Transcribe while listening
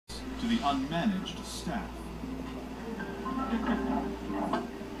the unmanaged staff.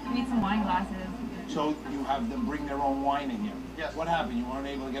 We need some wine glasses. So you have them bring their own wine in here? Yes. What happened? You weren't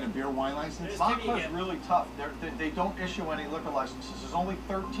able to get a beer wine license? Montclair's really tough. They don't issue any liquor licenses. There's only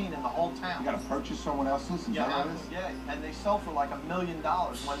 13 in the whole town. You got to purchase someone else's? Is that what it is? Yeah, and they sell for like $1 million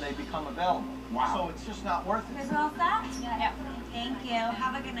when they become available. Wow. So it's just not worth You it. guys all set? Yeah. Thank you.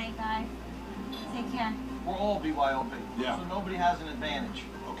 Have a good night, guys. Take care. We're all BYOB. Yeah. So nobody has an advantage.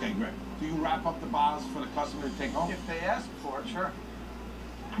 Okay, great. Do you wrap up the bottles for the customer to take home? If they ask for it, sure.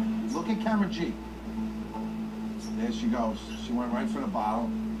 Look at camera G. There she goes. She went right for the bottle.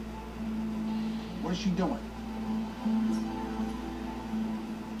 What is she doing?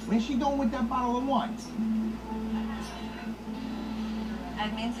 What is she doing with that bottle of wine?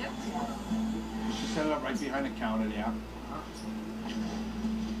 Admin too? She set it up right behind the counter there.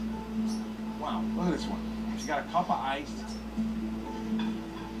 Wow, look at this one. She's got a cup of ice.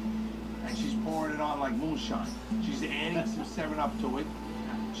 And she's pouring it on like moonshine. She's adding some 7-Up to it.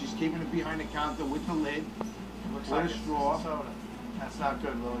 She's keeping it behind the counter with the lid. Looks With like a straw. it's soda. That's not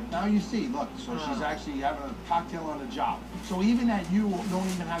good, Lily. Now you see, look, so she's actually having a cocktail on the job. So even that you don't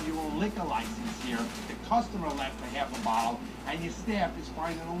even have your own liquor license here, the customer left a half a bottle, and your staff is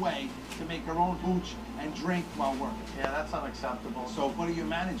finding a way to make her own hooch and drink while working. Yeah, that's unacceptable. So what are your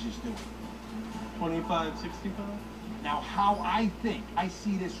managers doing? 25, 65? Now how I think, I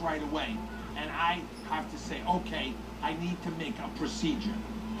see this right away, and I have to say, okay, I need to make a procedure.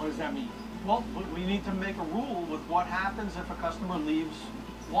 What does that mean? Well, we need to make a rule with what happens if a customer leaves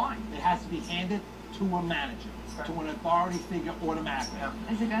wine. It has to be handed to a manager, to an authority figure automatically. Yeah.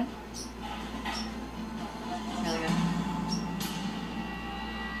 Is it good? It's really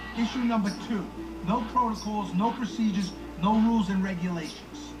good. Issue number 2, no protocols, no procedures, no rules and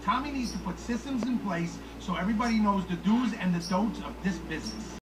regulations. Tommy needs to put systems in place so everybody knows the do's and the don'ts of this business.